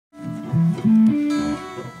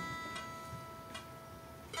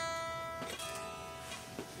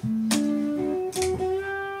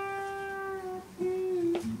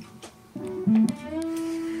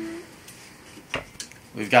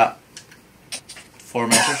got 4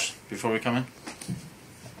 measures before we come in?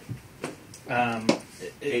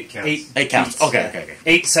 8 counts. 8 counts. Okay.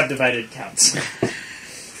 8 subdivided counts.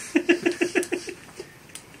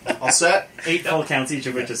 All set? 8 full counts, each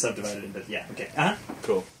of which is subdivided into... Yeah, okay.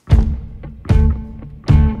 Cool.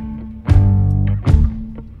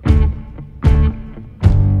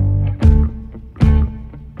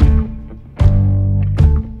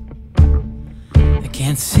 I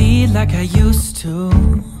can't see like I used to.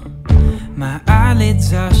 My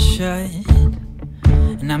eyelids are shut,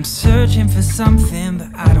 and I'm searching for something, but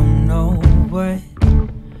I don't know what.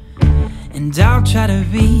 And I'll try to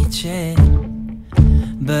reach it,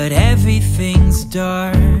 but everything's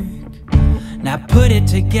dark. And I put it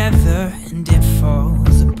together and it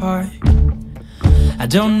falls apart. I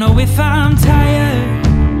don't know if I'm tired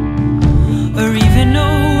or even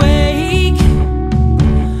awake,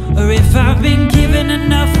 or if I've been given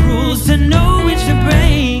enough rules to know which to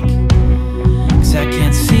break. 'Cause I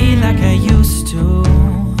can't see like I used to.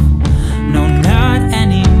 No, not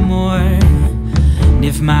anymore. And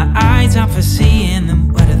if my eyes aren't for seeing,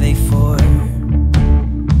 then what are they for?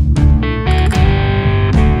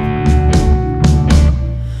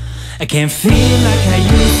 I can't feel like I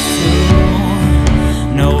used to.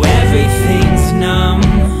 No, everything's numb.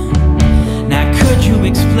 Now could you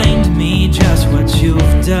explain to me just what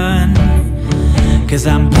you've done? 'Cause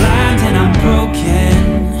I'm blind and I'm broken,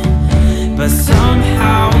 but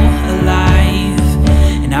somehow alive.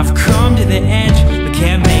 And I've come to the edge, but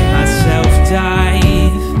can't make myself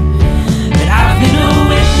dive. But I've been a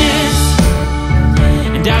witness,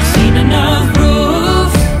 and I've seen enough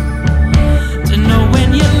proof to know when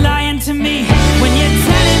you're lying to me, when you're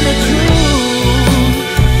telling the truth.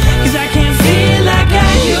 'Cause I can't feel like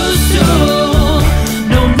I used to.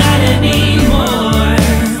 No, not anymore.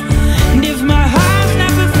 And if my heart's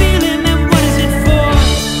not for feeling, then what is it for?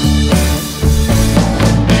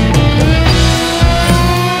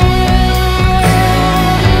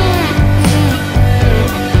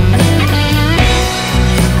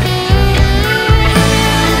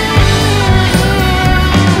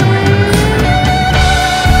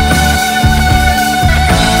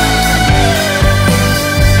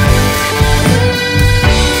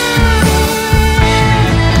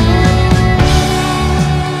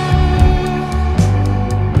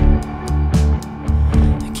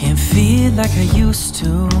 Like I used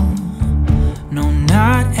to. No,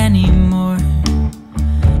 not anymore.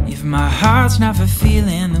 If my heart's not for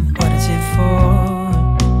feeling, then what is it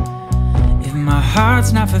for? If my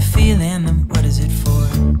heart's not for feeling, then what is it for?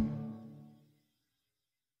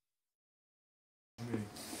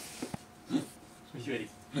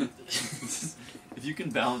 If you can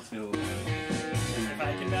balance me a little bit. If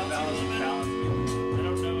I can balance